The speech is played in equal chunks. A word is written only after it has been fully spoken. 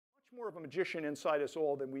of a magician inside us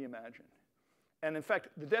all than we imagine. And in fact,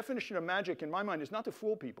 the definition of magic in my mind is not to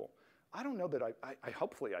fool people. I don't know that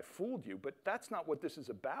hopefully I fooled you, but that's not what this is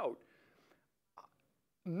about.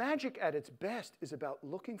 Magic at its best is about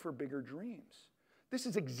looking for bigger dreams. This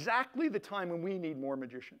is exactly the time when we need more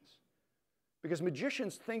magicians. Because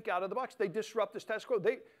magicians think out of the box. They disrupt the status quo.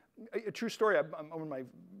 A true story, one of my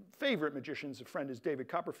favorite magicians, a friend, is David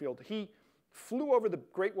Copperfield. He flew over the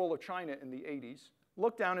Great Wall of China in the 80s,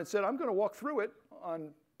 looked down and said, I'm going to walk through it on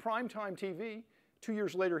primetime TV. 2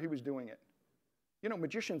 years later, he was doing it. You know,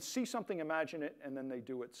 magicians see something, imagine it, and then they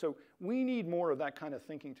do it. So we need more of that kind of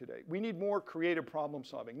thinking today. We need more creative problem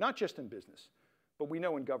solving, not just in business, but we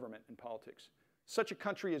know in government and politics. Such a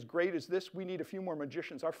country as great as this, we need a few more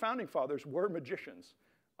magicians. Our founding fathers were magicians.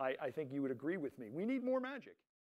 I think you would agree with me. We need more magic.